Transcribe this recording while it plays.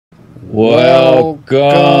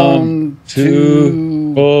Welcome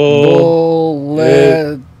to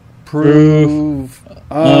Bulletproof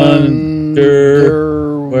Underwear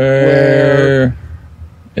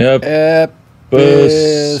episode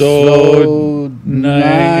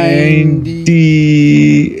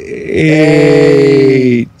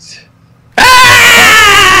 98.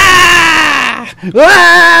 Ah!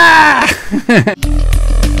 Ah!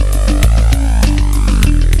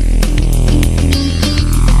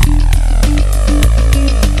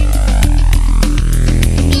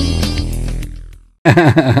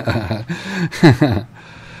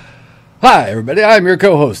 Hi everybody, I'm your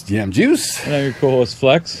co-host Yam Juice. And I'm your co-host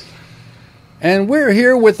Flex. And we're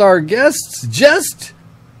here with our guests, just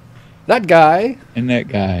that guy. And that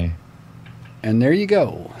guy. And there you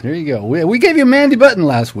go. There you go. We gave you Mandy Button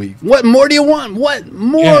last week. What more do you want? What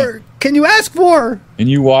more can you ask for? And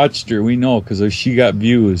you watched her, we know, because she got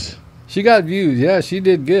views. She got views. Yeah, she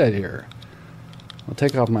did good here. I'll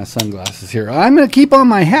take off my sunglasses here. I'm going to keep on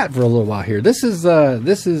my hat for a little while here. This is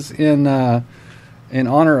in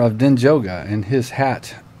honor of Dinjoga and his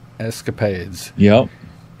hat escapades. Yep.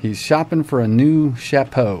 He's shopping for a new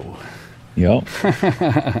chapeau. Yep.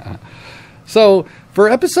 So for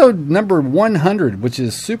episode number 100, which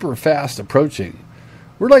is super fast approaching,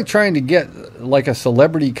 we're like trying to get like a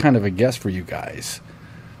celebrity kind of a guest for you guys.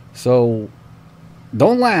 So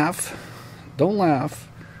don't laugh. Don't laugh.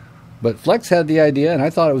 But Flex had the idea, and I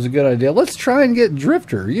thought it was a good idea. Let's try and get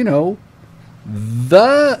Drifter, you know.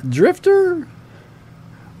 The Drifter?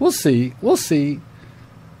 We'll see. We'll see.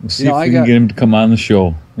 We'll see if we can get him to come on the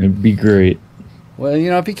show. It'd be great. Well, you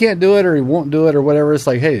know, if he can't do it or he won't do it or whatever, it's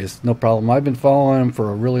like, hey, it's no problem. I've been following him for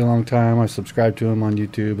a really long time. I subscribe to him on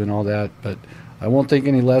YouTube and all that. But I won't think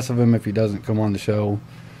any less of him if he doesn't come on the show.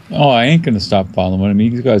 Oh, I ain't going to stop following him.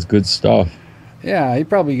 He's got good stuff. Yeah, he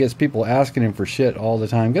probably gets people asking him for shit all the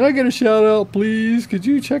time. Can I get a shout out, please? Could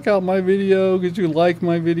you check out my video? Could you like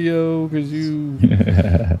my video? Could you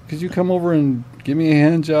come over and give me a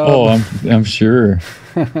hand job? Oh, I'm sure.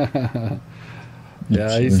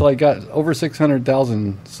 Yeah, he's like got over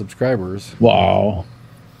 600,000 subscribers. Wow,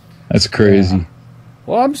 that's crazy. Yeah.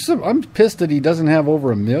 Well, I'm pissed that he doesn't have over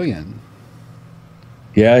 1 million.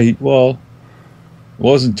 Yeah, it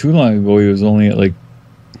wasn't too long ago. He was only at like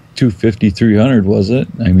 250, 300, was it?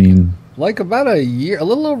 I mean, like about a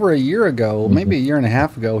little over a year ago, maybe a year and a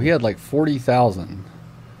half ago, he had like 40,000.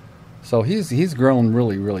 So he's grown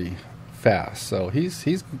really, really fast. So he's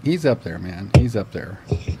up there, man. He's up there.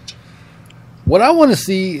 What I want to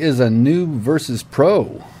see is a new versus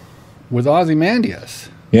pro with Ozymandias.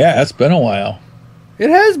 Yeah, that's been a while. It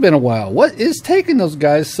has been a while. What is taking those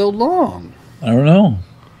guys so long? I don't know.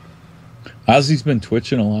 Ozzy's been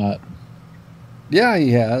twitching a lot. Yeah,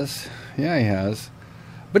 he has. Yeah, he has.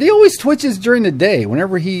 But he always twitches during the day.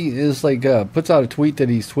 Whenever he is like puts out a tweet that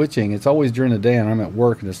he's twitching, it's always during the day, and I'm at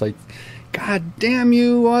work, and it's like, God damn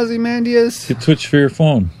you, Ozymandias. You twitch for your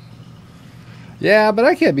phone. Yeah, but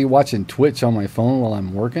I can't be watching Twitch on my phone while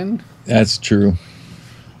I'm working. That's true.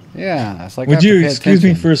 Yeah, it's like. Would you excuse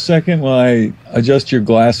me for a second while I adjust your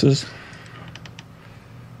glasses?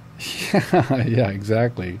 Yeah,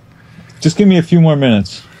 exactly. Just give me a few more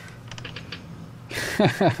minutes.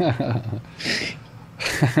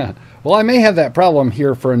 Well, I may have that problem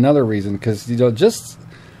here for another reason, because just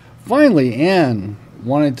finally Ann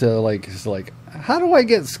wanted to like, how do I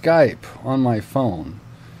get Skype on my phone?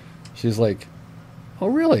 She's like, oh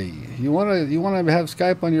really? You want to have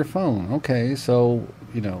Skype on your phone? Okay, so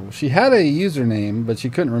she had a username, but she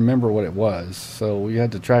couldn't remember what it was, so we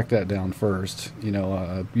had to track that down first.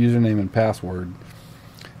 A username and password.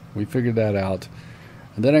 We figured that out.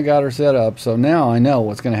 And then I got her set up, so now I know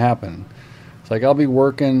what's going to happen. It's like I'll be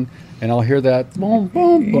working, and I'll hear that boom,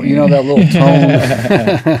 boom, boom, that little tone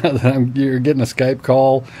that you're getting a Skype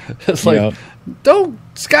call. It's like, yep. Don't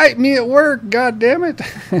Skype me at work, God damn it.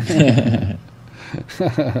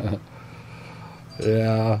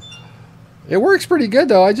 Yeah. It works pretty good,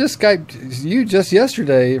 though. I just Skyped you just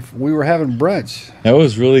yesterday. We were having brunch. That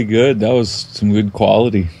was really good. That was some good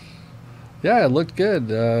quality. Yeah, it looked good.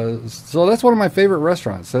 So that's one of my favorite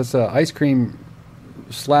restaurants. That's ice cream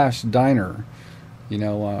 / diner.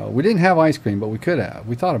 We didn't have ice cream, but we could have.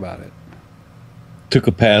 We thought about it. Took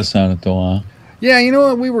a pass on it, though, huh? Yeah, you know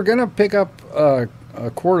what? We were going to pick up a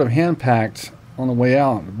quart of hand-packed on the way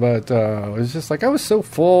out, but it was just like I was so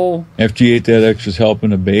full. After you ate that extra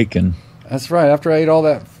helping of bacon. That's right. After I ate all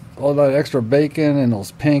that extra bacon and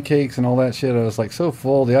those pancakes and all that shit, I was like so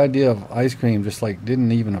full. The idea of ice cream just like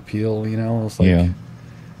didn't even appeal, It's like, yeah.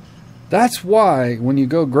 That's why when you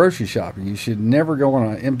go grocery shopping, you should never go on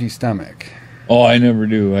an empty stomach. Oh, I never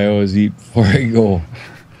do. I always eat before I go.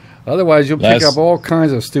 Otherwise, you'll pick up all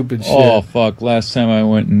kinds of stupid shit. Oh, fuck. Last time I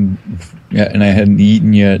went and I hadn't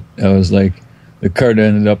eaten yet, I was like, the cart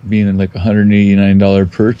ended up being like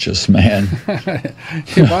 $189 purchase, man.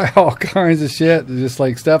 You buy all kinds of shit. Just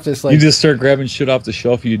like stuff that's like... You just start grabbing shit off the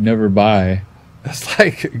shelf you'd never buy. It's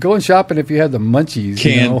like going shopping if you had the munchies.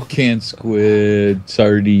 Canned squid,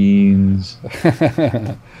 sardines.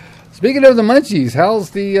 Speaking of the munchies, how's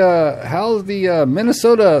the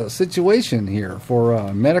Minnesota situation here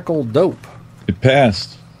for medical dope? It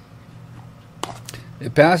passed.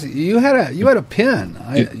 It passed. You had a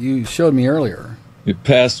pen. You showed me earlier. It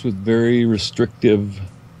passed with very restrictive.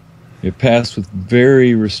 It passed with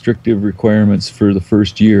very restrictive requirements for the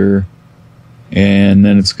first year, and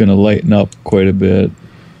then it's going to lighten up quite a bit.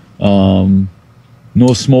 No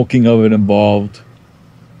smoking of it involved.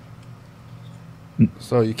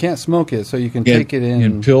 So you can't smoke it, so you can take it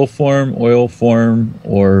in pill form, oil form,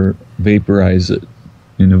 or vaporize it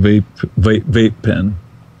in a vape pen.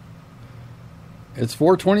 It's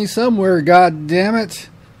 420 somewhere, god damn it.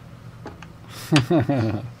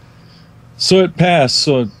 So it passed.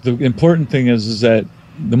 So the important thing is that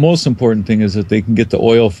the most important thing is that they can get the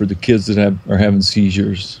oil for the kids that are having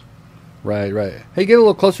seizures. Right. Hey, get a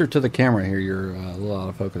little closer to the camera here. You're a little out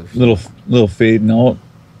of focus. Little fading out.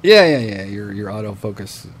 Yeah. Your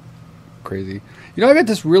autofocus crazy. You know, I got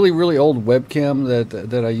this really old webcam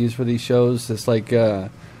that I use for these shows. It's like I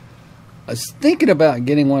was thinking about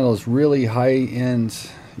getting one of those really high end,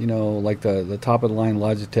 you know, like the top of the line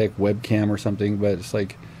Logitech webcam or something. But it's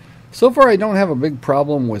like, so far I don't have a big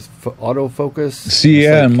problem with autofocus. See,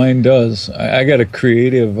 yeah, like, mine does. I got a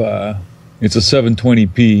creative. It's a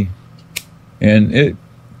 720p, and the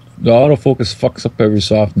autofocus fucks up every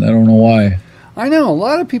so often. I don't know why. I know a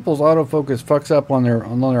lot of people's autofocus fucks up on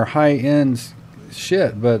their high end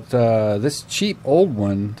shit, but this cheap old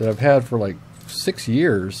one that I've had for like 6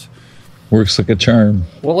 years works like a charm.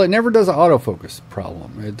 Well, it never does an autofocus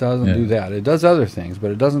problem. It doesn't do that. It does other things, but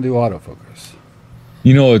it doesn't do autofocus.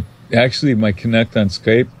 You know, actually, my Kinect on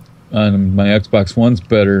Skype on my Xbox One's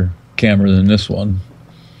better camera than this one.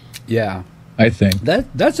 Yeah, I think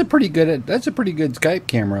that's a pretty good Skype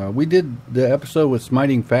camera. We did the episode with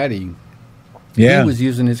Smiting Fatty. Yeah, he was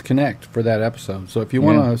using his Kinect for that episode. So if you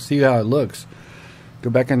want to see how it looks, go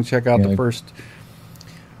back and check out the first,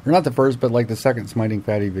 or not the first, but like the second Smiting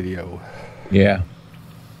Fatty video. Yeah,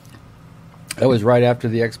 that was right after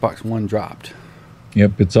the Xbox One dropped.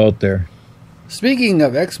 Yep, it's out there. Speaking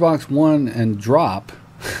of Xbox One and drop,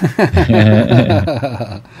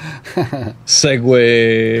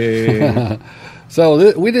 segue.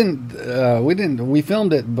 So we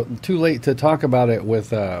filmed it, but too late to talk about it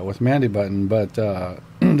with Mandy Button. But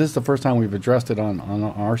this is the first time we've addressed it on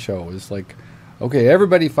our show. It's like, okay,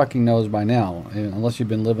 everybody fucking knows by now, unless you've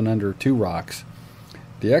been living under two rocks.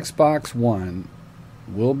 The Xbox One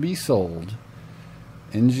will be sold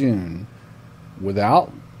in June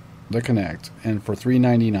without the Kinect and for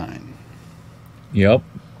 $399. Yep,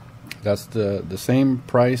 that's the same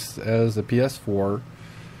price as the PS4.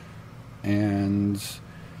 And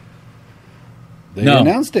they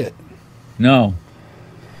announced it. No.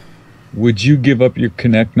 Would you give up your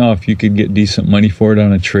Kinect now if you could get decent money for it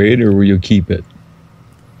on a trade, or will you keep it?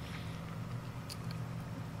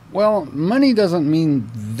 Well, money doesn't mean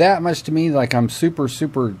that much to me. Like I'm super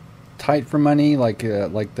tight for money. Like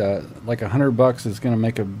 $100 is going to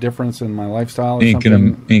make a difference in my lifestyle. Or ain't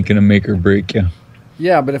gonna make or break you.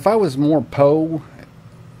 Yeah, but if I was more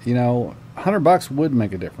you know, $100 would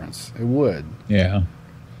make a difference. It would. Yeah.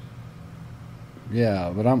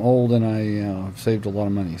 Yeah, but I'm old and I've saved a lot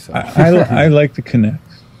of money. So I like the Kinect.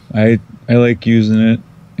 I like using it,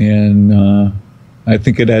 and I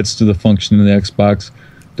think it adds to the function of the Xbox.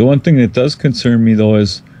 The one thing that does concern me though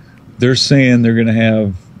is they're saying you're gonna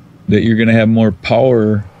have more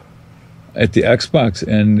power at the Xbox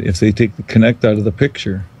end if they take the Kinect out of the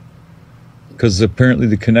picture. Because apparently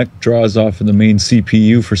the Kinect draws off of the main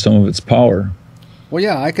CPU for some of its power. Well,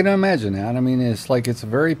 yeah, I can imagine that. I mean, it's a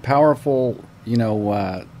very powerful, you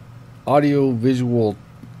know, audio-visual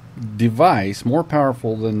device, more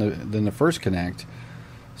powerful than the first Kinect.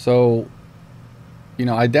 So, you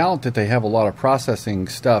know, I doubt that they have a lot of processing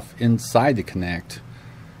stuff inside the Kinect.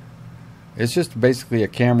 It's just basically a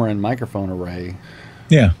camera and microphone array.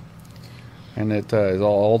 Yeah. And it is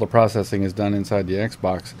all the processing is done inside the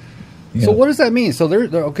Xbox. Yeah. So what does that mean? So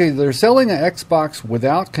they're selling an Xbox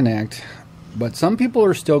without Kinect, but some people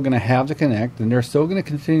are still going to have the Kinect, and they're still going to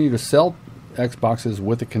continue to sell Xboxes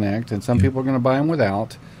with the Kinect, and some people are going to buy them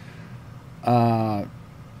without.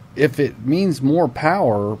 If it means more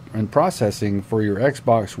power and processing for your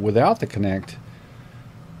Xbox without the Kinect,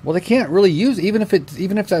 Well, they can't really use even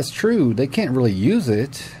if that's true. They can't really use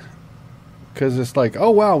it because it's like, oh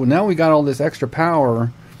wow, now we got all this extra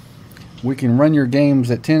power. We can run your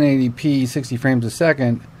games at 1080p, 60 frames a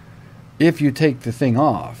second, if you take the thing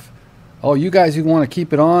off. Oh, you guys who want to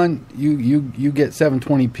keep it on, you get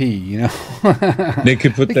 720p. You know. They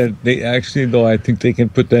could put that. They actually, though, I think they can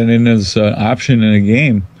put that in as an option in a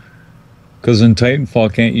game. Because in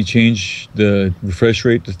Titanfall, can't you change the refresh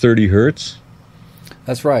rate to 30 hertz?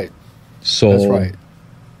 That's right. So that's right.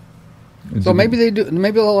 So maybe they do.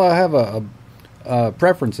 Maybe they'll have a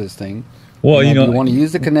preferences thing. Well, you want to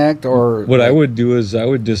use the Kinect, or what I would do is I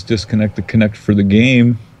would just disconnect the Kinect for the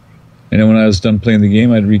game, and then when I was done playing the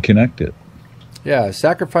game, I'd reconnect it. Yeah,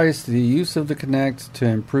 sacrifice the use of the Kinect to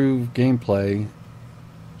improve gameplay,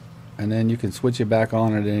 and then you can switch it back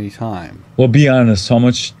on at any time. Well, be honest. How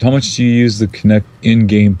much do you use the Kinect in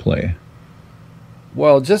gameplay?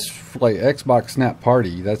 Well, just like Xbox Snap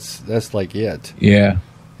Party, that's like it. Yeah.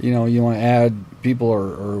 You know, you want to add people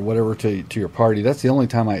or whatever to your party. That's the only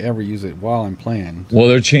time I ever use it while I'm playing. Well,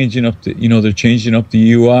 they're changing up the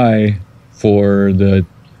UI for the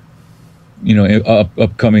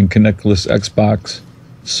upcoming Kinectless Xbox.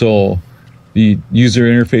 So the user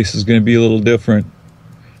interface is going to be a little different.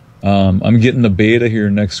 I'm getting the beta here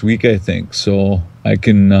next week, I think, so I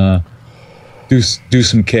can do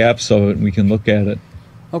some caps of it and we can look at it.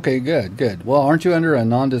 Okay, good. Well, aren't you under a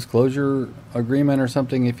non-disclosure agreement or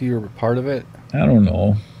something if you're part of it? I don't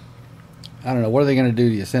know. What are they going to do?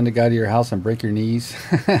 Do you send a guy to your house and break your knees?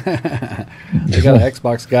 They got an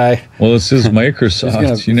Xbox guy. Well, this is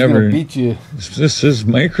Microsoft. He's gonna beat you. This is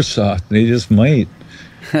Microsoft. They just might.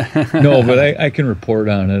 No, but I can report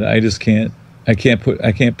on it. I just can't. I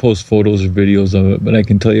can't post photos or videos of it, but I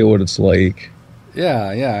can tell you what it's like.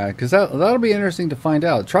 Yeah, because that'll be interesting to find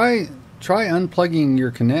out. Try unplugging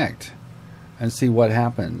your Kinect and see what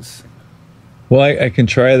happens. Well, I can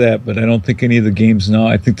try that, but I don't think any of the games now.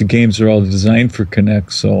 I think the games are all designed for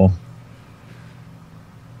Kinect, so.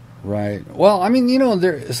 Right. Well, I mean,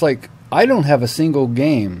 it's like I don't have a single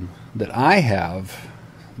game that I have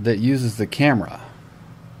that uses the camera,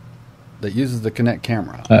 that uses the Kinect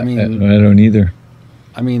camera. I don't either.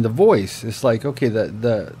 I mean, the voice, it's like, okay,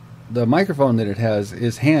 the microphone that it has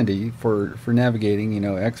is handy for navigating,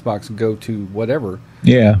 Xbox go to whatever.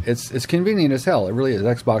 Yeah. It's convenient as hell. It really is.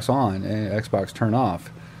 Xbox on and Xbox turn off.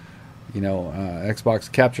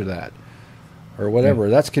 Xbox capture that or whatever.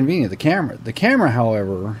 Yeah. That's convenient. The camera,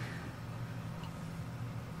 however,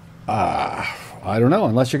 I don't know,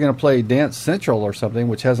 unless you're going to play Dance Central or something,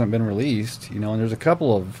 which hasn't been released, and there's a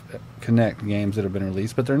couple of Kinect games that have been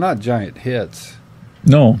released, but they're not giant hits.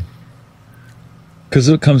 No. Because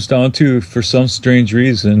it comes down to, for some strange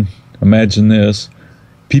reason, imagine this,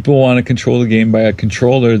 people want to control the game by a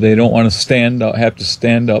controller. They don't want to have to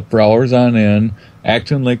stand up for hours on end,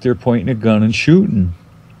 acting like they're pointing a gun and shooting.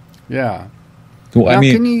 Yeah. Well, now,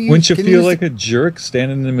 wouldn't you feel like a jerk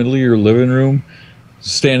standing in the middle of your living room,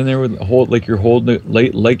 standing there with like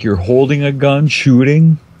you're holding a gun,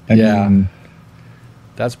 shooting? I mean,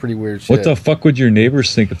 that's pretty weird shit. What the fuck would your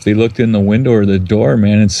neighbors think if they looked in the window or the door,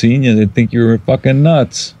 man, and seen you? They'd think you were fucking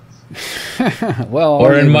nuts. Well,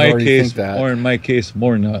 or in my case,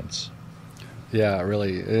 more nuts. Yeah,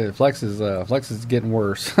 really. Flex is getting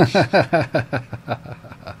worse.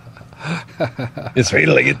 It's ready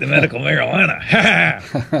to get the medical marijuana.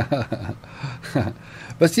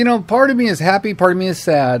 But part of me is happy, part of me is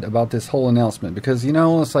sad about this whole announcement because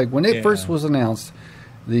it's like when it first was announced,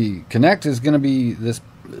 the Kinect is going to be this.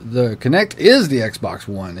 The Kinect is the Xbox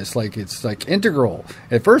One. It's like integral.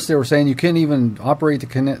 At first, they were saying you couldn't even operate the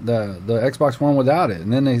Xbox One without it,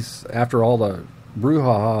 and then after all the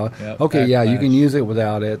brouhaha, you can use it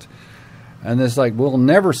without it, and it's like we'll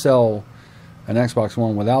never sell an Xbox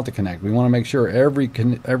One without the Kinect. We want to make sure every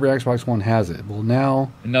Xbox One has it. Well,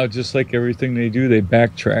 now just like everything they do, they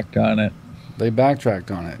backtracked on it.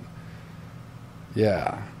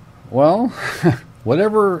 Yeah. Well.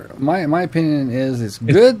 Whatever my opinion is, it's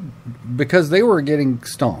good because they were getting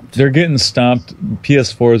stomped. They're getting stomped.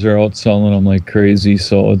 PS4s are outselling them like crazy,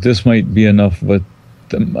 so this might be enough of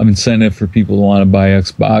an incentive for people to want to buy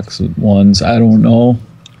Xbox Ones. I don't know.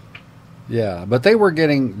 Yeah, but they were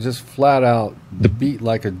getting just flat out beat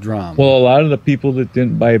like a drum. Well, a lot of the people that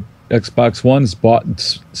didn't buy Xbox Ones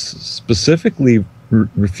specifically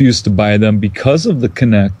refused to buy them because of the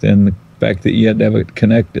Kinect and the fact that you had to have it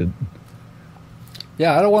connected.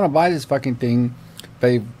 Yeah, I don't want to buy this fucking thing,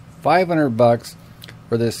 pay $500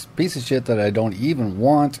 for this piece of shit that I don't even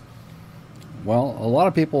want. Well, a lot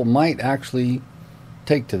of people might actually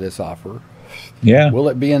take to this offer. Yeah. Will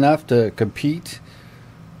it be enough to compete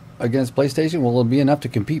against PlayStation? Will it be enough to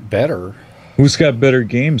compete better? Who's got better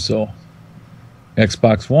games though?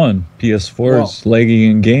 Xbox One, PS4 is laggy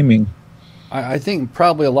in gaming. I think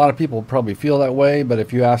probably a lot of people probably feel that way, but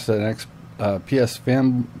if you ask an PS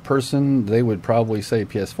fan person, they would probably say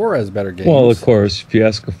PS4 has better games. Well, of course, if you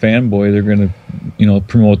ask a fanboy, they're going to,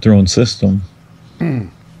 promote their own system.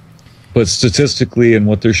 But statistically, and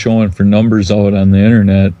what they're showing for numbers out on the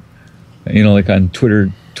internet, like on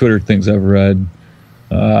Twitter things I've read,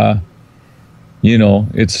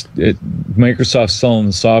 Microsoft's selling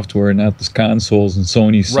the software, not the consoles, and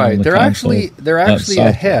Sony's selling the console. They're actually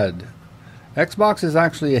ahead. Xbox is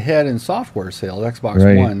actually ahead in software sales,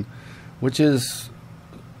 Xbox One, which is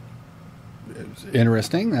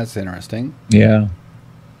interesting. That's interesting. Yeah.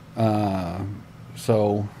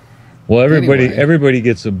 So. Well, everybody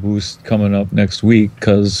gets a boost coming up next week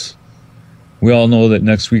because we all know that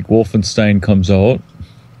next week Wolfenstein comes out.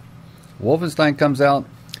 Wolfenstein comes out.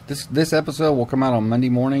 This episode will come out on Monday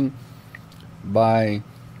morning. By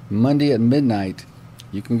Monday at midnight,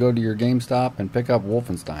 you can go to your GameStop and pick up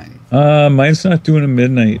Wolfenstein. Mine's not doing a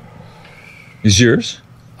midnight. Is yours?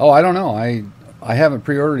 Oh, I don't know. I haven't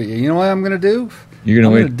pre-ordered it. You know what I'm going to do? I'm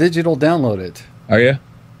going to digital download it. Are you?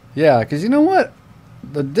 Yeah, because you know what?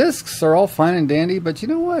 The discs are all fine and dandy, but you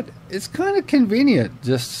know what? It's kind of convenient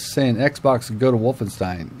just saying Xbox and go to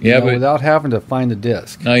Wolfenstein. But without having to find the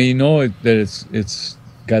disc. Now you know that it's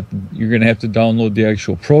got. You're going to have to download the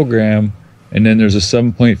actual program, and then there's a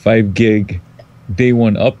 7.5 gig day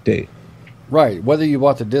one update. Right, whether you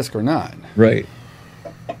bought the disc or not. Right.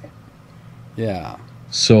 Yeah.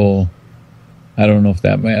 So, I don't know if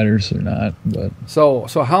that matters or not, but so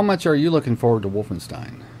how much are you looking forward to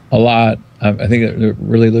Wolfenstein? A lot. I think it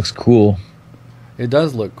really looks cool. It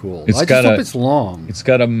does look cool. I just hope it's long. It's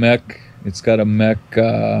got a mech. It's got a mech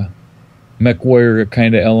warrior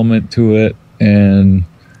kind of element to it, and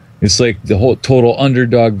it's like the whole total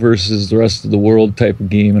underdog versus the rest of the world type of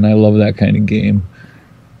game, and I love that kind of game.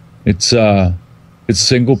 It's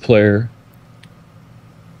single player.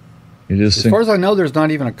 It is. As far as I know, there's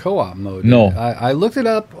not even a co-op mode. No, I looked it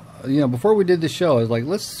up. Before we did the show, I was like,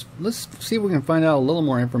 let's see if we can find out a little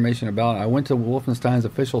more information about it. I went to Wolfenstein's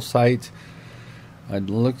official site. I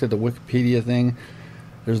looked at the Wikipedia thing.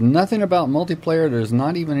 There's nothing about multiplayer. There's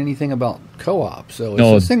not even anything about co-op. So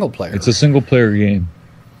it's a single player. It's a single player game.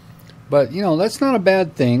 But that's not a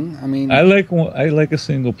bad thing. I mean, I like a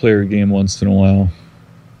single player game once in a while.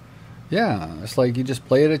 Yeah, it's like you just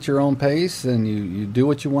play it at your own pace, and you do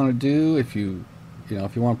what you want to do. If you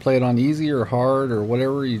want to play it on easy or hard or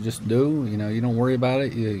whatever, you just do. You don't worry about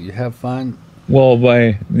it. You have fun. Well,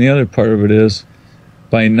 the other part of it is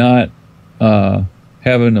by not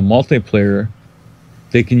having a multiplayer,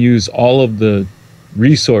 they can use all of the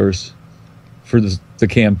resource for the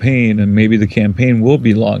campaign, and maybe the campaign will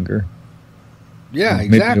be longer. Yeah,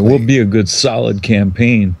 exactly. Maybe it will be a good, solid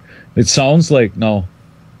campaign. It sounds like, no,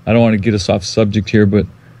 I don't want to get us off subject here, but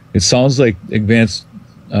it sounds like Advanced,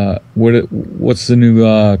 what's the new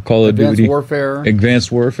Call of Duty?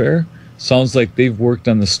 Advanced Warfare. Sounds like they've worked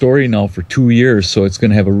on the story now for 2 years, so it's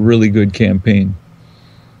going to have a really good campaign.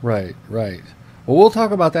 Right. Well, we'll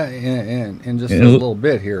talk about that in just a little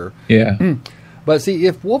bit here. Yeah. But see,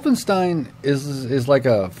 if Wolfenstein is like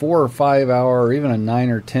a 4 or 5 hour, or even a 9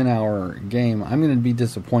 or 10 hour game, I'm going to be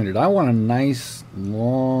disappointed. I want a nice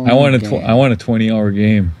long. I want a 20-hour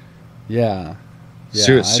game. Yeah.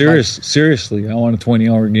 Seriously, I want a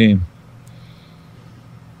 20-hour game.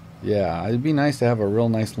 Yeah, it'd be nice to have a real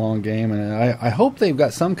nice long game, and I hope they've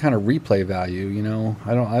got some kind of replay value.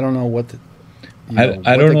 I don't know what. I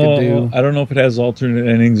don't know. I don't know if it has alternate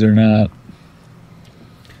endings or not.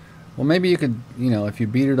 Well, maybe you could, if you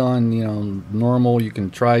beat it on, normal, you can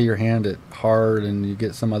try your hand at hard, and you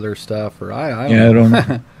get some other stuff. Or I don't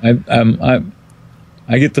know. I don't know.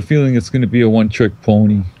 I get the feeling it's going to be a one-trick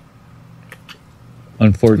pony.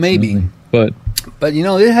 Unfortunately, maybe, but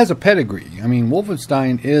it has a pedigree. I mean,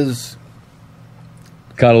 Wolfenstein is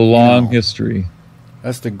got a long history.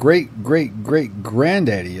 That's the great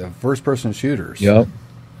granddaddy of first-person shooters. Yep.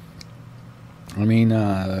 I mean,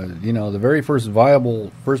 the very first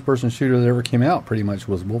viable first-person shooter that ever came out pretty much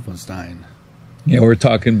was Wolfenstein. Yeah, we're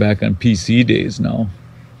talking back on PC days now.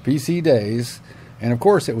 PC days, and of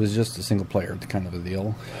course it was just a single-player kind of a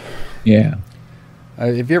deal. Yeah.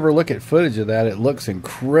 If you ever look at footage of that, it looks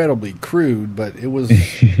incredibly crude, but it was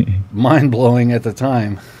mind-blowing at the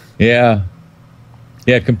time. Yeah.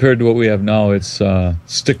 Yeah, compared to what we have now, it's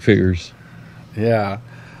stick figures. Yeah.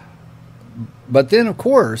 But then, of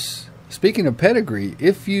course, speaking of pedigree,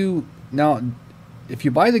 if you if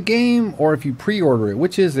you buy the game or if you pre-order it,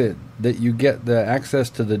 which is it that you get the access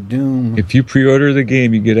to the Doom? If you pre-order the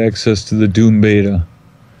game, you get access to the Doom beta.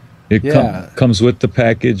 It comes with the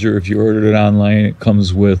package, or if you ordered it online, it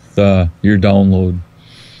comes with your download.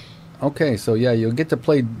 Okay, so yeah, you'll get to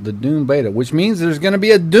play the Doom beta, which means there's going to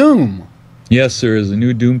be a Doom. Yes, there is a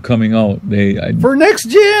new Doom coming out. For next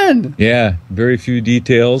gen! Yeah, very few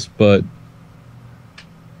details, but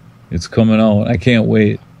it's coming out. I can't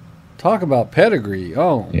wait. Talk about pedigree.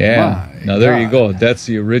 Oh, yeah. My now, there God. you go. That's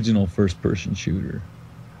the original first-person shooter.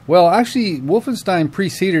 Well, actually, Wolfenstein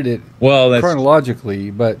preceded it chronologically,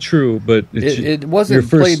 but true. But it wasn't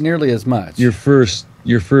played nearly as much. Your first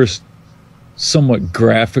somewhat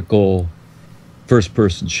graphical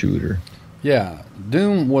first-person shooter. Yeah,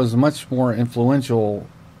 Doom was much more influential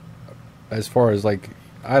as far as like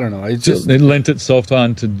I don't know. It lent itself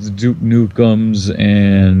on to Duke Nukems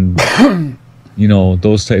and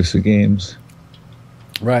those types of games.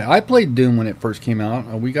 Right, I played Doom when it first came out.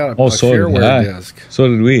 We got a shareware disc. So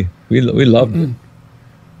did we. We loved it.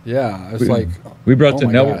 Yeah, it's we brought the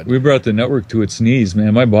network. God. We brought the network to its knees,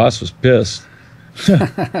 man. My boss was pissed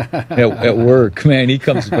at work. Man, he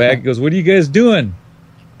comes back. He goes, "What are you guys doing?"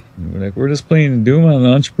 And we're like, "We're just playing Doom on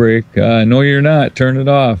lunch break." No, you're not. Turn it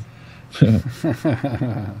off.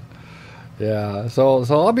 Yeah. So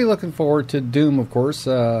I'll be looking forward to Doom, of course.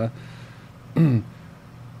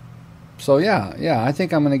 So yeah, I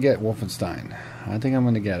think I'm going to get Wolfenstein. I think I'm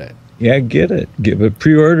going to get it. Yeah, get it.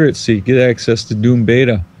 Pre-order it so you get access to Doom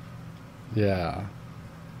Beta. Yeah.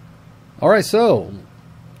 All right, so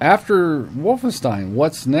after Wolfenstein,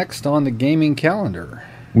 what's next on the gaming calendar?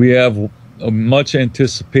 We have a much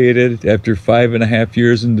anticipated, after 5.5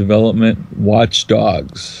 years in development,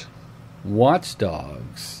 Watchdogs.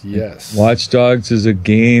 Watchdogs, yes. Watchdogs is a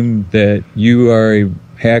game that you are a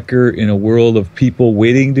hacker in a world of people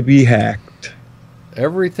waiting to be hacked.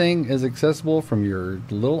 Everything is accessible from your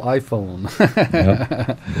little iPhone.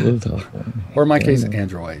 Yep. Little telephone. Or in my case,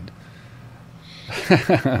 Android.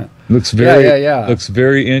 Looks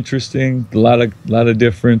very interesting. A lot of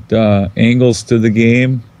different angles to the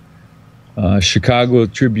game. Chicago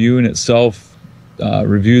Tribune itself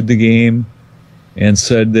reviewed the game and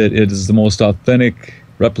said that it is the most authentic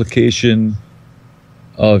replication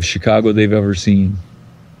of Chicago they've ever seen.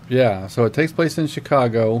 Yeah, so it takes place in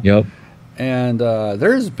Chicago. Yep. And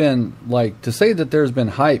there's been, to say that there's been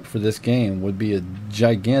hype for this game would be a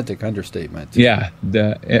gigantic understatement. Yeah,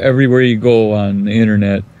 everywhere you go on the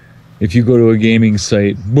internet, if you go to a gaming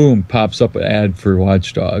site, boom, pops up an ad for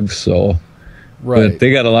Watch Dogs. So, right. But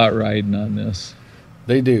they got a lot riding on this.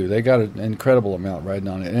 They do. They got an incredible amount riding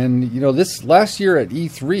on it. And, this last year at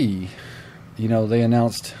E3, they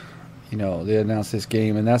announced this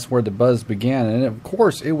game, and that's where the buzz began. And of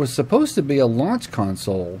course, it was supposed to be a launch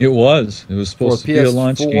console. It was supposed to be a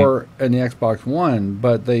launch game for PS4 and the Xbox One,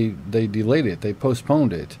 but they delayed it. They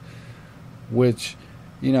postponed it. Which,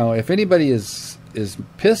 if anybody is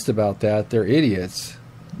pissed about that, they're idiots.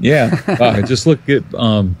 Yeah, just look at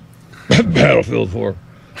Battlefield 4.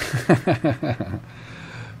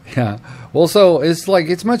 Yeah. Well, so it's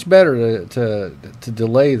much better to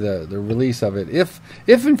delay the release of it. If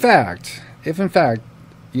in fact, they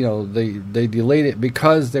delayed it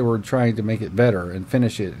because they were trying to make it better and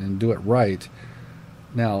finish it and do it right.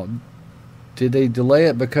 Now, did they delay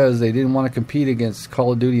it because they didn't want to compete against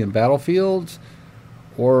Call of Duty and Battlefield,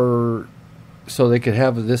 or so they could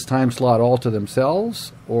have this time slot all to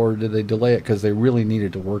themselves, or did they delay it because they really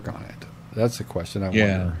needed to work on it? That's the question I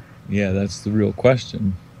wonder. Yeah, that's the real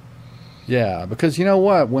question. Yeah, because you know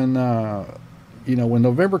what, when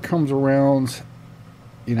November comes around,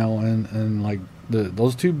 and like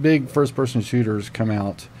those two big first-person shooters come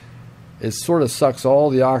out, it sort of sucks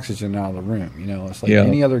all the oxygen out of the room. It's like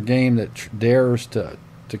any other game that dares to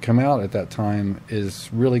come out at that time is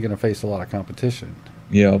really going to face a lot of competition.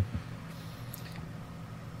 Yeah.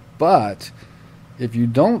 But if you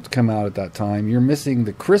don't come out at that time, you're missing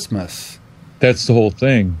the Christmas. That's the whole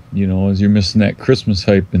thing, is you're missing that Christmas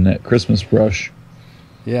hype and that Christmas rush.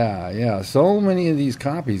 Yeah. So many of these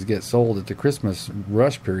copies get sold at the Christmas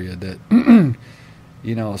rush period that,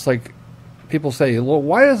 it's like people say, well,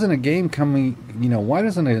 why doesn't a game why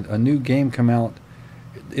doesn't a new game come out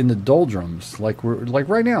in the doldrums? Like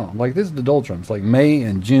right now, like this is the doldrums, like May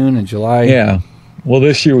and June and July. Yeah. Well,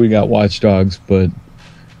 this year we got Watch Dogs, but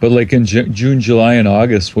like in June, July, and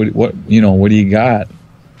August, what do you got?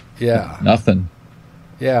 Yeah. Nothing.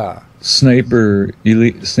 Yeah. Sniper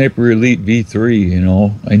Elite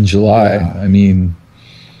V3, in July. Yeah. I mean.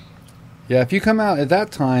 Yeah, if you come out at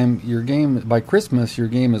that time, your game by Christmas, your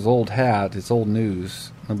game is old hat. It's old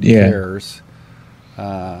news. Nobody cares.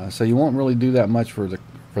 So you won't really do that much for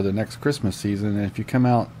the next Christmas season. And if you come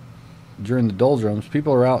out during the doldrums,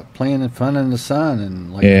 people are out playing and fun in the sun,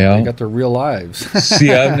 and like they got their real lives.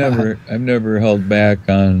 See, I've never held back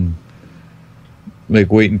on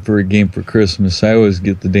like waiting for a game for Christmas. I always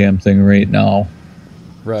get the damn thing right now.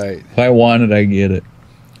 Right. If I want it, I get it.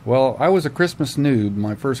 Well, I was a Christmas noob.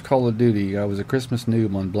 My first Call of Duty, I was a Christmas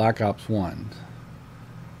noob on Black Ops 1.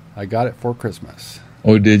 I got it for Christmas.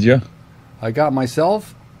 Oh, did you? I got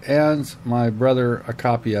myself and my brother a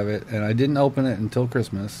copy of it, and I didn't open it until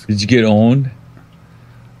Christmas. Did you get owned?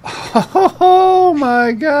 Oh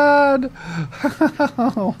my God!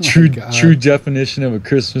 Oh my God. True definition of a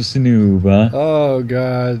Christmas noob, huh? Oh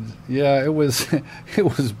God, yeah, it was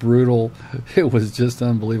brutal. It was just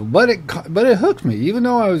unbelievable. But it hooked me, even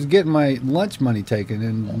though I was getting my lunch money taken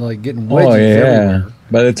and like getting wedges everywhere.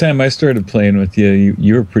 By the time I started playing with you,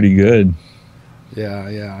 you were pretty good.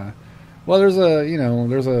 Yeah. Well, there's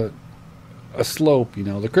a slope,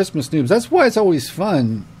 the Christmas noobs. That's why it's always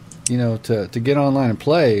fun, to get online and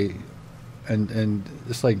play, and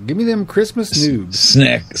it's like, give me them Christmas noobs.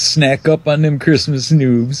 Snack up on them Christmas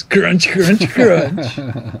noobs. Crunch, crunch, crunch.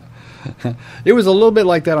 It was a little bit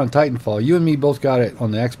like that on Titanfall. You and me both got it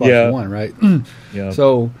on the Xbox One, right? Yeah.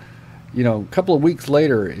 So, a couple of weeks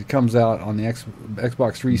later, it comes out on the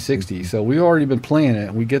Xbox 360. So we've already been playing it,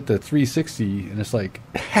 and we get the 360, and it's like...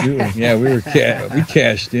 Yeah, we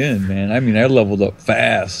cashed in, man. I mean, I leveled up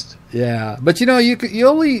fast. Yeah, but you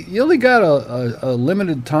only got a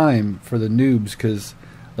limited time for the noobs, because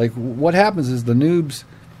like what happens is the noobs,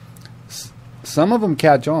 some of them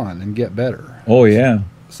catch on and get better. Oh yeah,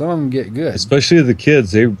 some of them get good, especially the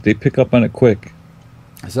kids. They pick up on it quick.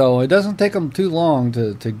 So it doesn't take them too long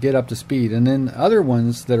to get up to speed. And then other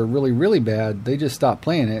ones that are really, really bad, they just stop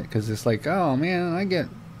playing it because it's like, oh man, I get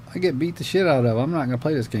beat the shit out of. I'm not going to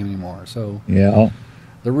play this game anymore. So yeah,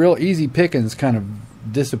 the real easy pickings kind of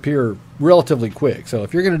disappear relatively quick. So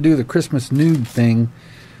if you're going to do the Christmas noob thing,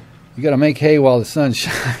 you got to make hay while the sun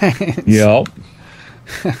shines. Yep.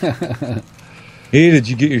 Hey, did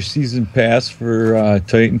you get your season pass for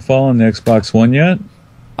Titanfall on the Xbox One yet?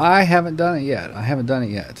 I haven't done it yet.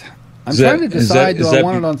 I'm trying to decide, do I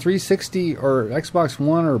want it on 360 or Xbox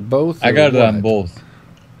One or both? I got it on both.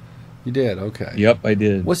 You did? Okay. Yep, I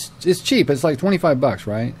did. It's cheap. It's like $25,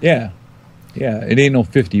 right? Yeah. Yeah, it ain't no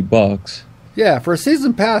 $50. Yeah, for a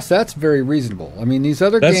season pass, that's very reasonable. I mean, these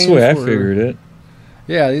other games... That's the way I figured it.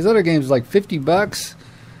 Yeah, these other games like $50.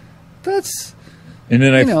 That's... And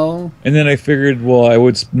then I figured, well, I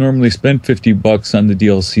would normally spend $50 on the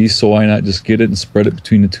DLC, so why not just get it and spread it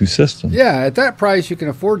between the two systems? Yeah, at that price, you can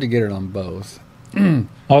afford to get it on both.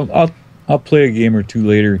 I'll play a game or two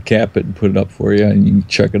later, cap it, and put it up for you, and you can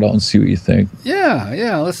check it out and see what you think.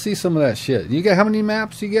 Yeah. Let's see some of that shit. You got how many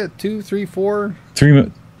maps? You get 2, 3, 4?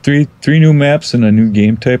 Three new maps and a new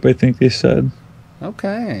game type, I think they said.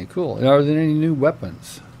 Okay, cool. Are there any new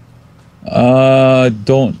weapons? I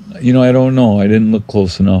don't know. I didn't look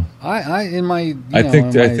close enough. I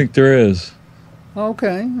think there is.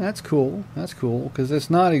 Okay, that's cool. Because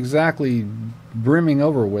it's not exactly brimming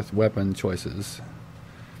over with weapon choices.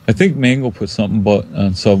 I think Mango put something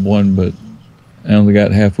on sub 1, but I only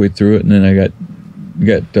got halfway through it, and then I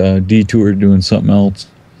got detoured doing something else.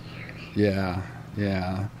 Yeah.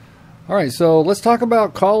 All right, so let's talk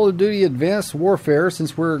about Call of Duty Advanced Warfare,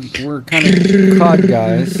 since we're kind of COD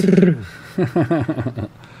guys.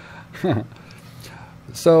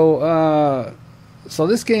 So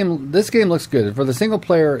this game looks good for the single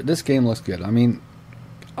player. This game looks good. I mean,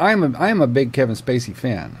 I'm a big Kevin Spacey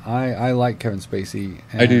fan. I like Kevin Spacey.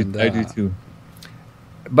 And, I do too.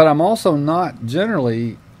 But I'm also not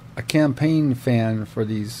generally a campaign fan for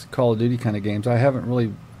these Call of Duty kind of games. I haven't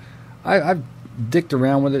really. I've dicked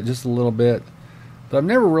around with it just a little bit, but I've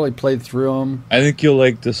never really played through them. I think you'll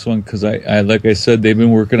like this one because I like I said, they've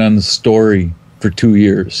been working on the story for 2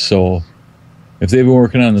 years. So if they've been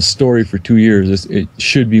working on the story for 2 years, it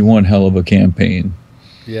should be one hell of a campaign.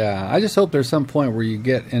 Yeah, I just hope there's some point where you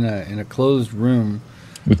get in a closed room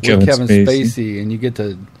with Kevin Spacey, and you get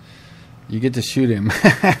to shoot him.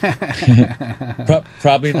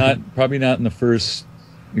 Probably not in the first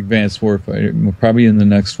Advanced Warfare, probably in the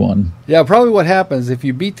next one. Yeah, probably what happens if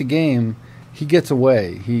you beat the game, he gets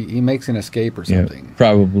away. He makes an escape or something. Yeah,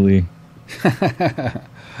 probably.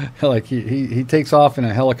 Like he takes off in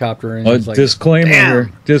a helicopter and he's like,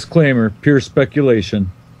 disclaimer, pure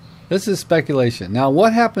speculation. This is speculation. Now,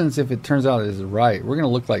 what happens if it turns out it is right? We're going to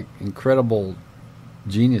look like incredible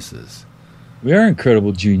geniuses. We are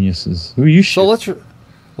incredible geniuses. Who you should. So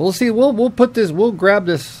let's see. We'll put this. We'll grab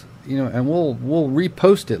this. And we'll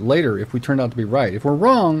repost it later if we turn out to be right. If we're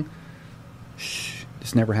wrong,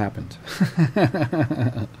 It's never happened.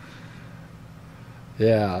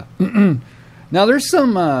 Yeah. Now there's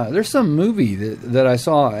some movie that I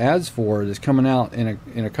saw ads for that's coming out in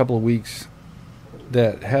a couple of weeks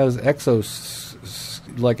that has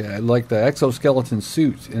like the exoskeleton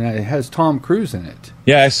suit, and it has Tom Cruise in it.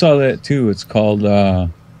 Yeah, I saw that too. It's called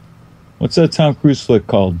what's that Tom Cruise flick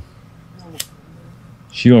called?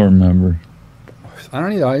 She don't remember. I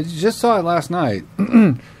don't either. I just saw it last night,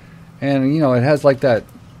 and it has like the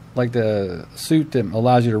suit that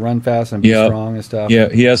allows you to run fast and be strong and stuff. Yeah,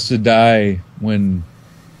 he has to die once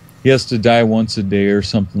a day or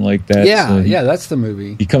something like that. Yeah, so that's the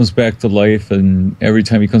movie. He comes back to life, and every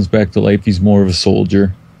time he comes back to life, he's more of a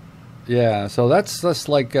soldier. Yeah, so that's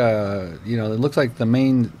like it looks like the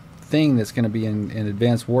main thing that's going to be in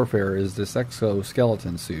Advanced Warfare is this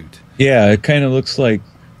exoskeleton suit. Yeah, it kind of looks like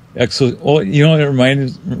Well, you know what it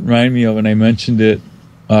reminded me of, and I mentioned it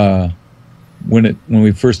when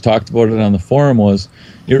we first talked about it on the forum, was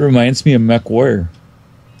it reminds me of MechWarrior.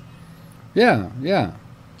 Yeah.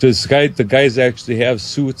 The guys actually have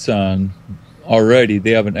suits on already.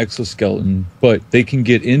 They have an exoskeleton, but they can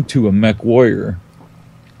get into a MechWarrior,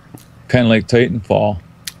 kind of like Titanfall.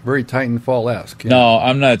 Very Titanfall-esque. Yeah. No,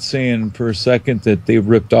 I'm not saying for a second that they've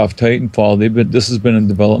ripped off Titanfall. This has been in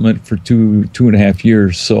development for 2.5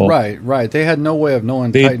 years. So right. They had no way of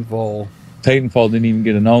knowing Titanfall. Titanfall didn't even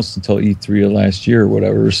get announced until E3 of last year or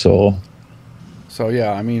whatever. So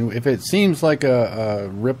yeah, I mean, if it seems like a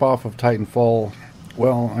rip-off of Titanfall,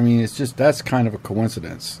 well, I mean, that's kind of a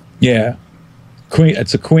coincidence. Yeah,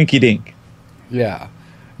 it's a quinky-dink. Yeah.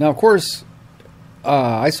 Now, of course,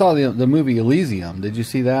 I saw the movie Elysium. Did you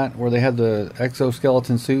see that, where they had the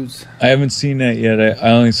exoskeleton suits? I haven't seen that yet.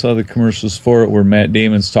 I only saw the commercials for it where Matt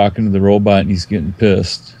Damon's talking to the robot and he's getting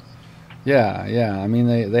pissed. Yeah. I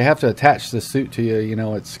mean, they have to attach the suit to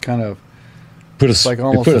you. It's kind of like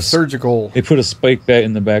almost a surgical. They put a spike bat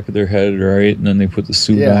in the back of their head, right, and then they put the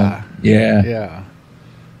suit on. Yeah.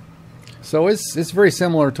 So it's very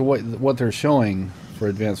similar to what they're showing for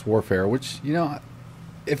Advanced Warfare, which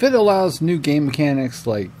if it allows new game mechanics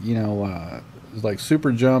like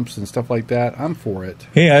super jumps and stuff like that, I'm for it.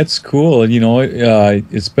 Hey, that's cool.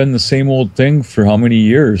 It's been the same old thing for how many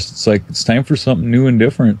years? It's like it's time for something new and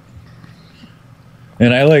different.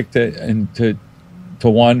 And I like to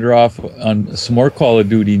wander off on some more Call of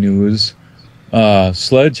Duty news.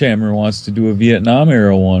 Sledgehammer wants to do a Vietnam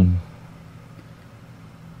era one.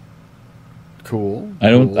 Cool.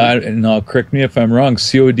 Now, correct me if I'm wrong.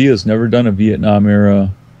 COD has never done a Vietnam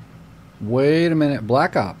era. Wait a minute.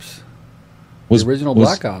 Black Ops. The original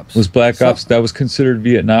Black Ops. Was Black Ops, that was considered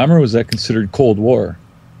Vietnam, or was that considered Cold War?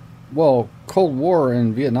 Well, Cold War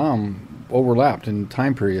and Vietnam overlapped in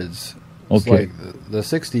time periods. It's okay. Like the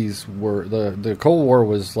 60s were... The Cold War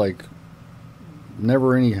was like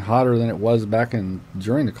never any hotter than it was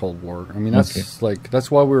during the Cold War. I mean,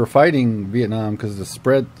 that's why we were fighting Vietnam, because the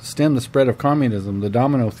spread of communism, the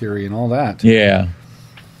domino theory, and all that. Yeah.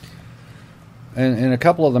 And a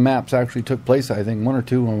couple of the maps actually took place, I think, one or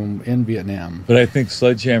two of them in Vietnam. But I think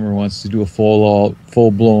Sledgehammer wants to do a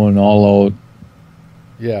full-blown, all-out.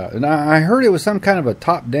 Yeah, and I heard it was some kind of a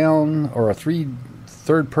top-down or a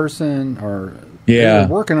third person, or they were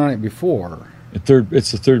working on it before.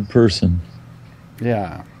 It's a third person.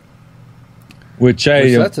 Yeah, which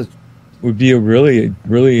would be a really,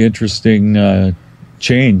 really interesting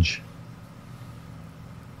change.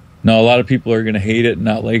 Now, a lot of people are going to hate it and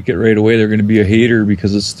not like it right away. They're going to be a hater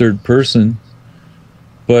because it's third person.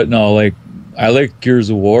 But no, I like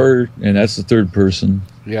Gears of War, and that's the third person.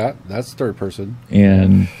 Yeah, that's third person.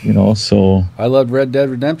 And so I loved Red Dead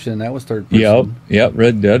Redemption. That was third person. Yep.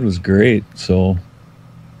 Red Dead was great. So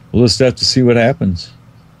we'll just have to see what happens.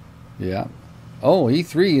 Yeah. Oh,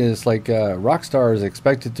 E3 is like Rockstar is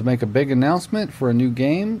expected to make a big announcement for a new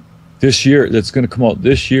game this year. That's going to come out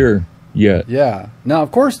this year. Yeah. Now,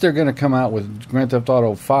 of course, they're going to come out with Grand Theft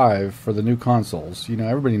Auto 5 for the new consoles.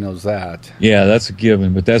 Everybody knows that. Yeah, that's a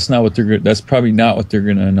given. But that's not what that's probably not what they're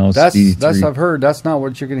going to announce. That's I've heard. That's not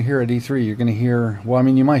what you're going to hear at E3. You're going to hear. Well, I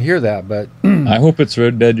mean, you might hear that, but I hope it's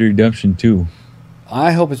Red Dead Redemption 2.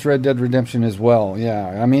 I hope it's Red Dead Redemption as well.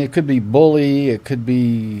 Yeah. I mean, it could be Bully. It could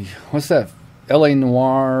be what's that? L.A.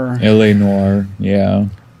 Noire. L.A. Noire. Yeah.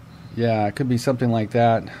 Yeah, it could be something like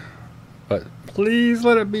that. But please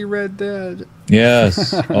let it be Red Dead.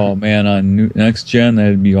 Yes. Oh, man, on next gen,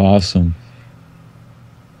 that'd be awesome.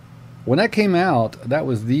 When that came out, that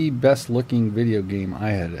was the best-looking video game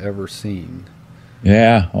I had ever seen.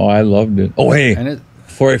 Yeah. Oh, I loved it. Oh, hey,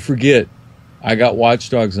 before I forget, I got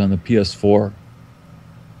Watchdogs on the PS4.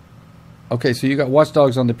 Okay, so you got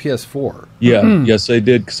Watchdogs on the PS4. Yeah, yes, I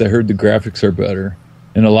did, because I heard the graphics are better.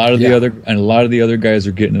 And a lot of the other guys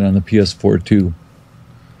are getting it on the PS4 too.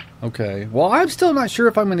 Okay. Well, I'm still not sure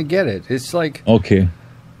if I'm going to get it. It's like, okay,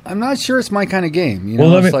 I'm not sure it's my kind of game. You know,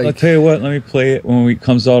 well, I'll tell you what. Let me play it when it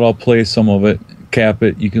comes out. I'll play some of it, cap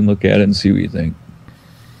it. You can look at it and see what you think.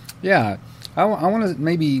 Yeah, I want to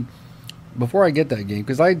maybe before I get that game,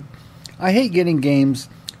 because I hate getting games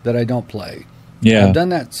that I don't play. Yeah, I've done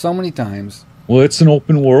that so many times. Well, it's an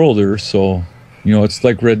open worlder, so it's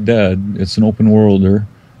like Red Dead. It's an open worlder.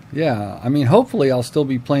 Yeah, I mean, hopefully I'll still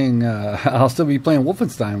be playing. I'll still be playing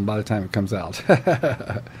Wolfenstein by the time it comes out.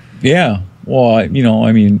 Yeah. Well, I'm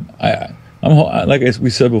like we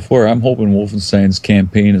said before. I'm hoping Wolfenstein's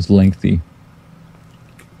campaign is lengthy.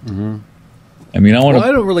 Mm-hmm. I mean, I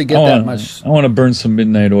don't really get that much. I want to burn some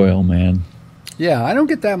midnight oil, man. Yeah, I don't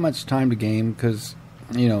get that much time to game because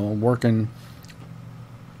working.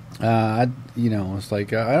 It's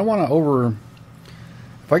like I don't want to over.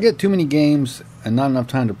 If I get too many games and not enough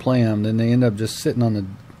time to play them, then they end up just sitting on the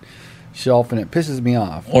shelf, and it pisses me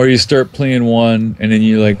off. Or you start playing one, and then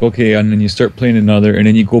you're like, okay, and then you start playing another, and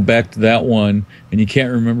then you go back to that one, and you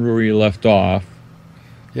can't remember where you left off.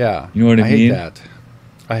 Yeah, you know what I mean?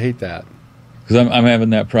 I hate that. Because I'm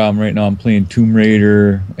having that problem right now. I'm playing Tomb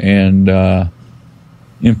Raider and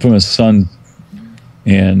Infamous Son,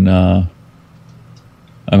 and I'm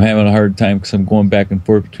having a hard time because I'm going back and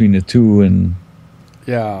forth between the two. And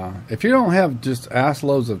yeah, if you don't have just ass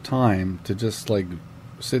loads of time to just like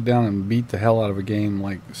sit down and beat the hell out of a game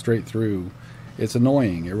like straight through, it's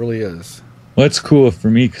annoying. It really is. Well, that's cool for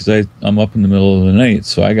me because I'm up in the middle of the night,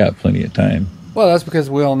 so I got plenty of time. Well, that's because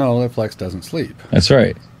we all know that Flex doesn't sleep. That's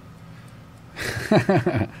right.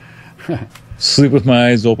 Sleep with my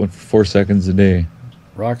eyes open for 4 seconds a day.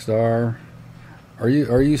 Rockstar, are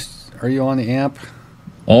you on the amp?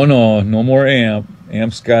 Oh no more amp.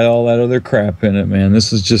 Amp's got all that other crap in it, man.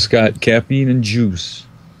 This has just got caffeine and juice.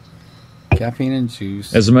 Caffeine and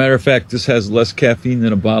juice. As a matter of fact, this has less caffeine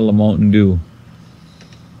than a bottle of Mountain Dew.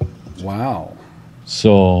 Wow.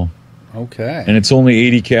 So. Okay. And it's only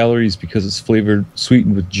 80 calories because it's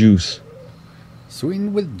sweetened with juice.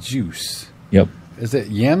 Sweetened with juice. Yep. Is it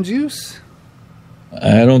yam juice?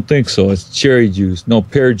 I don't think so. It's cherry juice. No,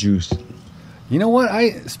 pear juice. You know what?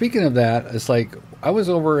 Speaking of that, it's like I was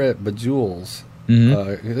over at Bejewel's.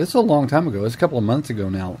 Mm-hmm. This is a long time ago. It's a couple of months ago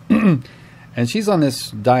now. And she's on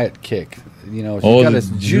this diet kick. She's got this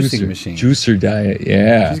juicing machine. Juicer diet,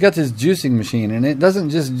 yeah. She's got this juicing machine, and it doesn't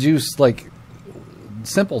just juice like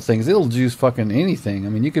simple things. It'll juice fucking anything. I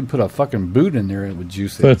mean, you could put a fucking boot in there and it would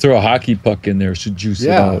juice it. Throw a hockey puck in there, should juice it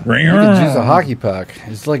out. Yeah, you could juice a hockey puck.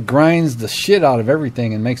 It's like grinds the shit out of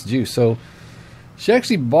everything and makes juice. So she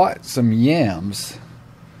actually bought some yams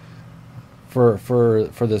for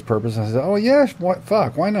this purpose. I said, oh yeah,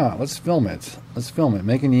 why not? Let's film it.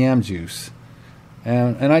 Making yam juice.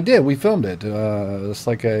 And I did. We filmed it. It's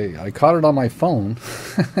like I caught it on my phone.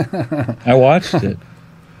 I watched it.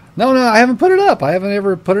 No, I haven't put it up. I haven't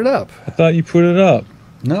ever put it up. I thought you put it up.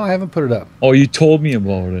 No, I haven't put it up. Oh, you told me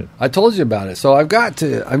about it. I told you about it. So I've got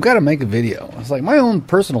to make a video. It's like my own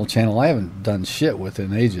personal channel. I haven't done shit with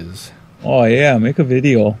in ages. Oh yeah, make a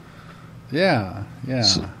video. Yeah.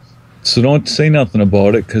 So don't say nothing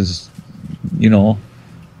about it because, let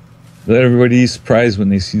everybody be surprised when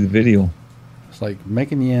they see the video. It's like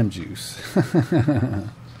making yam juice.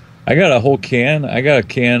 I got a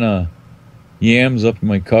can of yams up in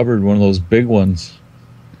my cupboard, one of those big ones.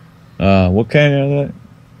 What kind of that?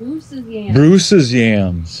 Bruce's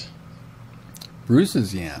yams.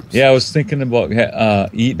 Bruce's yams. Yeah, I was thinking about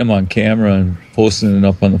eating them on camera and posting it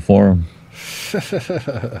up on the forum.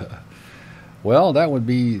 Well, that would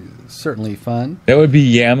be certainly fun. That would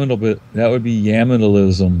be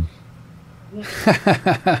yaminalism.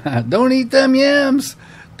 Don't eat them yams.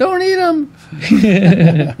 Don't eat them.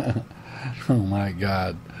 Oh my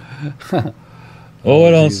God.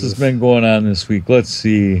 What else has been going on this week? Let's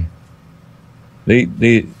see.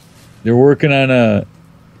 They're working on an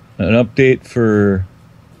update for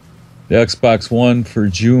the Xbox One for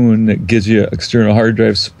June that gives you external hard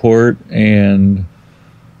drive support and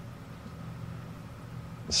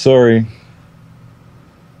sorry.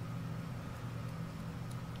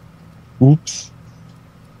 Oops.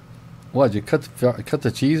 What, you cut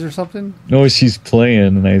the cheese or something? No, she's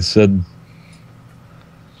playing and I said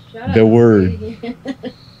the word.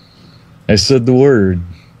 I said the word.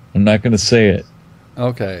 I'm not going to say it.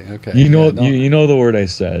 Okay. You know the word I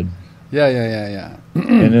said. Yeah.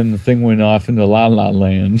 And then the thing went off into La La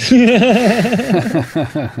Land.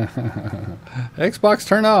 Xbox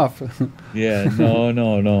turn off. Yeah,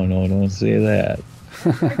 no, don't say that.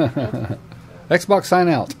 Xbox sign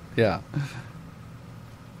out. Yeah.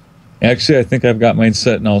 Actually, I think I've got mine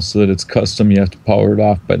set now so that it's custom. You have to power it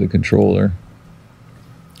off by the controller.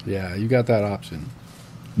 Yeah, you got that option.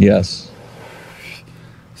 Yes.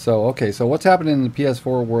 So, okay, so what's happening in the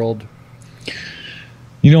PS4 world?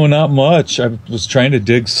 You know, not much. I was trying to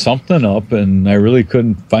dig something up, and I really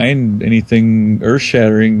couldn't find anything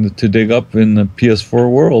earth-shattering to dig up in the PS4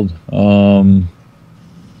 world.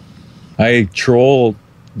 I troll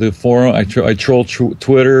the forum. I troll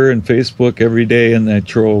Twitter and Facebook every day, and I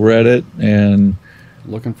troll Reddit and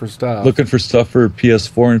looking for stuff for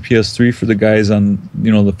PS4 and PS3 for the guys on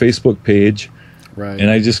the Facebook page. Right.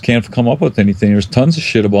 And I just can't come up with anything. There's tons of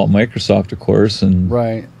shit about Microsoft, of course, and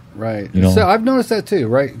right. So I've noticed that too.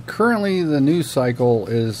 Right. Currently, the news cycle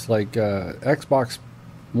is like Xbox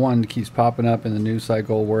One keeps popping up in the news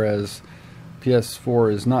cycle, whereas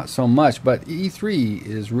PS4 is not so much. But E3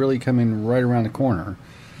 is really coming right around the corner.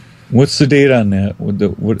 What's the date on that?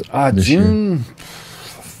 June.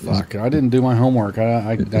 Fuck! I didn't do my homework.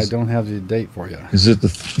 I don't have the date for you. Is it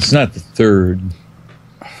it's not the 3rd?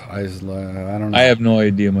 I don't know. I have no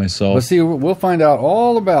idea myself. But see, we'll find out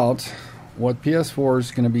all about what PS4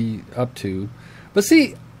 is going to be up to. But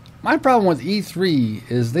see, my problem with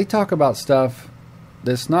E3 is they talk about stuff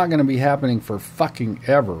that's not going to be happening for fucking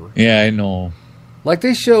ever. Yeah, I know. Like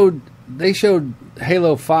they showed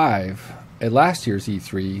Halo 5 at last year's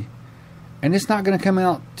E3, and it's not going to come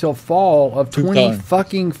out till fall of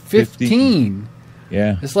 2015.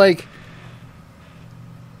 Yeah. It's like,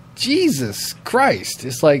 Jesus Christ.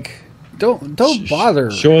 It's like, don't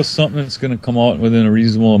bother. Show us something that's going to come out within a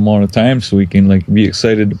reasonable amount of time so we can be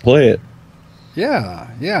excited to play it. Yeah.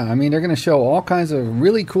 I mean, they're going to show all kinds of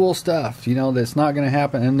really cool stuff, that's not going to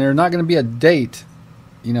happen. And they're not going to be a date.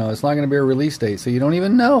 It's not going to be a release date, so you don't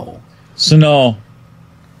even know. So now,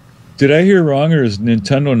 did I hear wrong, or is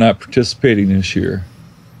Nintendo not participating this year?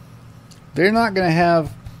 They're not going to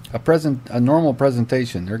have a normal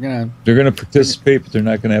presentation. They're going to participate, but they're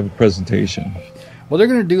not going to have a presentation. Well, they're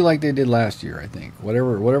going to do like they did last year, I think.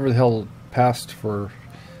 Whatever the hell passed for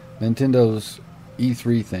Nintendo's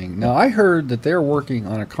E3 thing. Now, I heard that they're working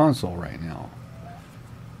on a console right now.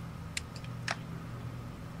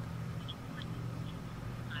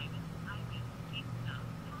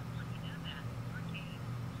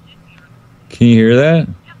 Can you hear that?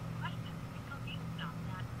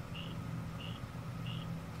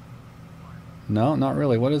 No, not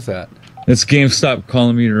really. What is that? It's GameStop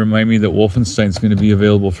calling me to remind me that Wolfenstein's going to be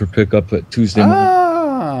available for pickup at Tuesday morning.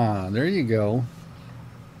 Ah, there you go.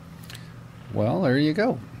 Well, there you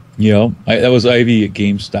go. Yeah, that was Ivy at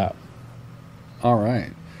GameStop. All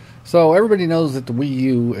right. So everybody knows that the Wii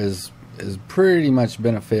U is pretty much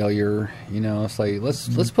been a failure. It's like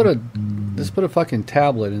let's put a fucking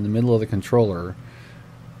tablet in the middle of the controller.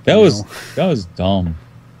 That was dumb.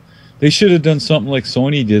 They should have done something like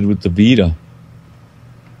Sony did with the Vita.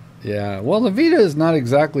 Yeah, well, the Vita is not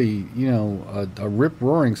exactly, a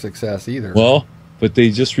rip-roaring success either. Well, but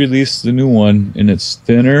they just released the new one, and it's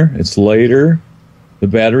thinner, it's lighter, the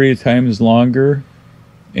battery time is longer,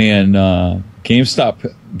 and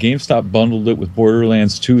GameStop bundled it with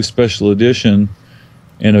Borderlands 2 Special Edition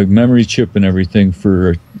and a memory chip and everything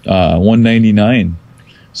for $199.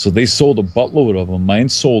 So they sold a buttload of them. Mine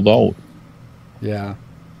sold out. Yeah.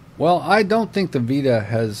 Well, I don't think the Vita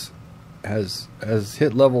has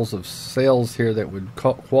hit levels of sales here that would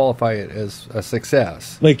qualify it as a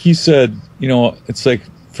success. Like he said, it's like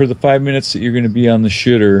for the 5 minutes that you're going to be on the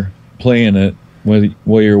shitter playing it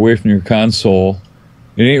while you're away from your console,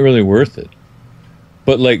 it ain't really worth it.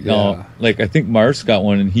 But I think Mark's got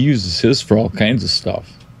one and he uses his for all kinds of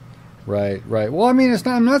stuff. Right. Well, I mean,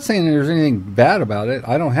 I'm not saying there's anything bad about it.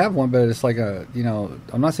 I don't have one, but it's like I'm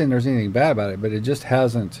not saying there's anything bad about it, but it just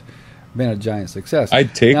hasn't been a giant success.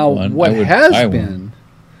 I'd take one. What has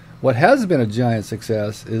been a giant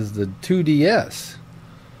success is the 2DS.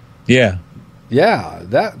 Yeah. Yeah,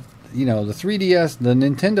 that the 3DS, the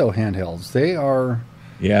Nintendo handhelds, they are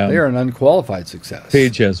an unqualified success.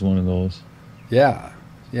 Paige has one of those. Yeah.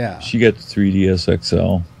 She got the 3DS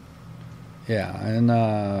XL. Yeah, and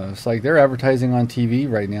it's like they're advertising on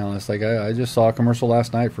TV right now. It's like I just saw a commercial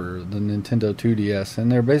last night for the Nintendo 2DS,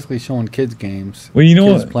 and they're basically showing kids games. Well,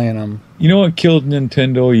 kids playing them. You know what killed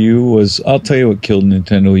Nintendo U was? I'll tell you what killed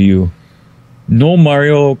Nintendo U. No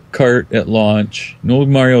Mario Kart at launch. No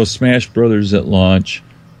Mario Smash Brothers at launch.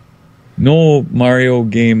 No Mario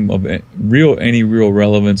game of any real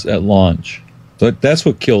relevance at launch. But that's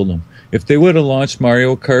what killed them. If they would have launched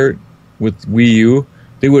Mario Kart with Wii U,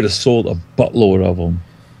 they would have sold a buttload of them.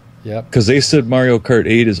 Yep. Because they said Mario Kart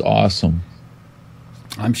 8 is awesome.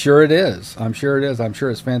 I'm sure it is. I'm sure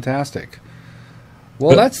it's fantastic.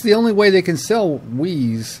 Well, that's the only way they can sell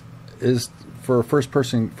Wiis is for first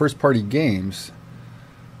party games.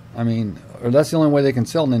 I mean, or that's the only way they can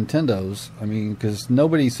sell Nintendos. I mean, because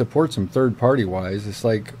nobody supports them third party wise. It's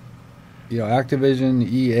like, you know, Activision,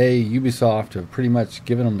 EA, Ubisoft have pretty much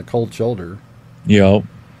given them the cold shoulder. Yep.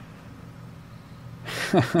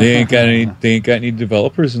 They ain't got any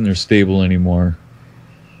developers in their stable anymore.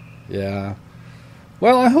 Yeah.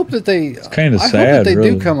 Well, I hope that they. It's kind of sad. I hope that they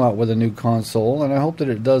really. do come out with a new console, and I hope that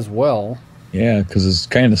it does well. Yeah, because it's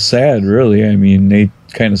kind of sad, really. I mean, they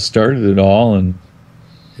kind of started it all, and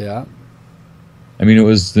yeah. I mean, it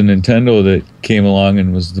was the Nintendo that came along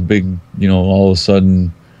and was the big, you know, all of a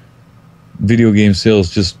sudden, video game sales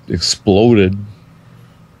just exploded.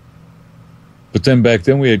 But then back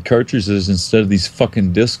then we had cartridges instead of these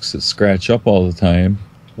fucking discs that scratch up all the time.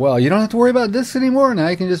 Well, you don't have to worry about discs anymore. Now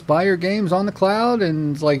you can just buy your games on the cloud,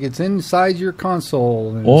 and it's like it's inside your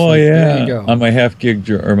console. And Oh, like, yeah. There you go. On my half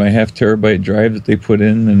terabyte drive that they put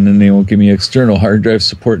in, and then they won't give me external hard drive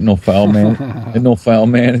support, no file and no file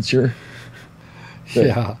manager.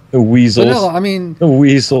 Yeah. The weasels. But no, I mean, the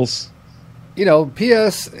weasels. You know,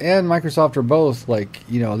 PS and Microsoft are both like,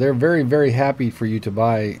 you know, they're very, very happy for you to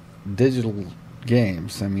buy digital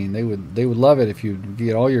games. I mean, they would love it if you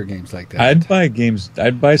get all your games like that.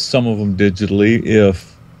 I'd buy some of them digitally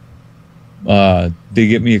if they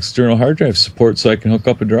get me external hard drive support so I can hook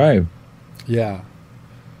up a drive. Yeah.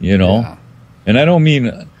 You know? Yeah. And I don't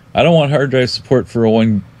want hard drive support for a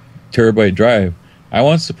 1 terabyte drive. I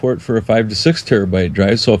want support for a 5 to 6 terabyte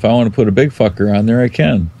drive, so if I want to put a big fucker on there, I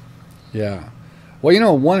can. Yeah. Well, you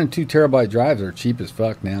know, 1 and 2 terabyte drives are cheap as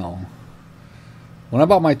fuck now. When I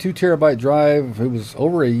bought my 2 terabyte drive, it was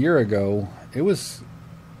over a year ago. It was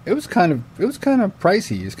kind of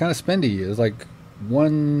pricey. It's kind of spendy. It was like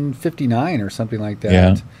 $159 or something like that.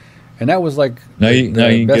 Yeah. And that was like Now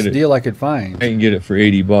the best deal I could find. I can get it for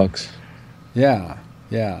 $80. Yeah.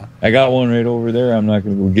 Yeah. I got one right over there. I'm not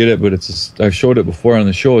going to go get it, but I've showed it before on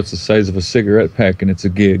the show. It's the size of a cigarette pack, and it's a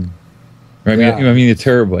gig. I mean a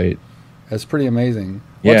terabyte. That's pretty amazing.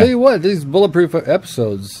 Well, Yeah. I'll tell you what, these Bulletproof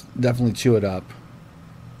episodes definitely chew it up.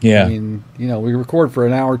 Yeah. I mean, you know, we record for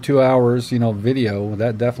an hour, 2 hours, you know, video.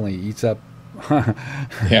 That definitely eats up.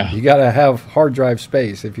 Yeah. You got to have hard drive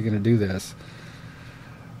space if you're going to do this.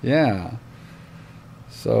 Yeah.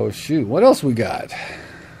 So, shoot. What else we got?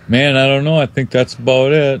 Man, I don't know. I think that's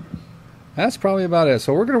about it. That's probably about it.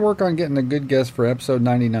 So we're going to work on getting a good guest for episode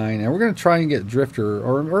 99, and we're going to try and get Drifter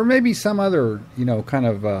or maybe some other, you know, kind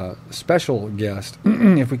of special guest.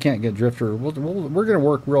 If we can't get Drifter, we're going to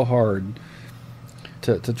work real hard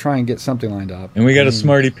to try and get something lined up. And we got a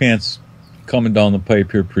Smarty Pants coming down the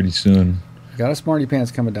pipe here pretty soon. Got a Smarty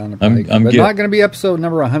Pants coming down the pipe. I'm but not going to be episode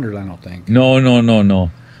number 100, I don't think. No.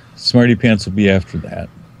 Smarty Pants will be after that.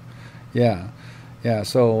 Yeah. Yeah,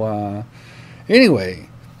 so anyway,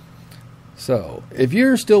 so if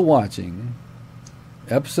you're still watching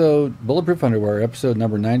Bulletproof Underwear, episode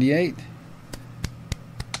number 98,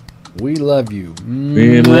 we love you.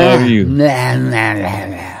 We love you. Man,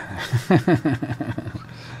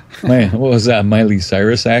 what was that, Miley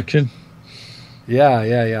Cyrus action?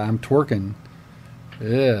 Yeah, I'm twerking.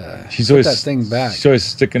 Yeah, She's put always that thing back. She's always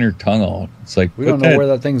sticking her tongue out. It's like We don't know where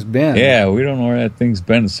that thing's been. Yeah, we don't know where that thing's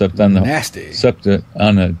been except on the Nasty. Except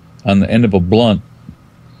on the end of a blunt.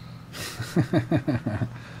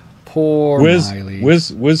 Poor Miley.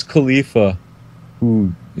 Wiz Khalifa,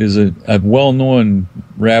 who is a well-known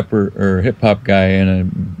rapper or hip-hop guy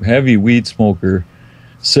and a heavy weed smoker,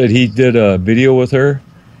 said he did a video with her,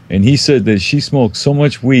 and he said that she smoked so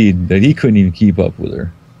much weed that he couldn't even keep up with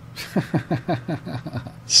her.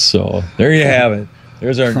 So there you have it.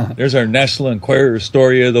 There's our National Enquirer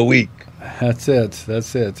story of the week. That's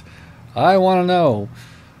it. I want to know.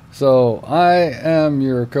 So I am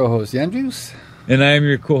your co-host Yamjuice, and I am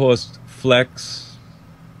your co-host Flex.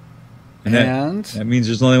 And that means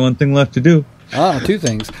there's only one thing left to do. Two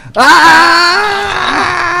things.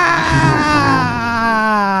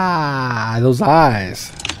 Those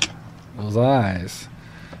eyes.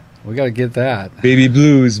 We got to get that. Baby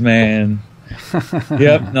blues, man.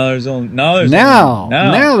 Yep. Now there's only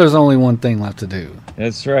now there's only one thing left to do.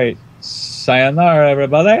 That's right. Sayonara,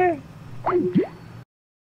 everybody.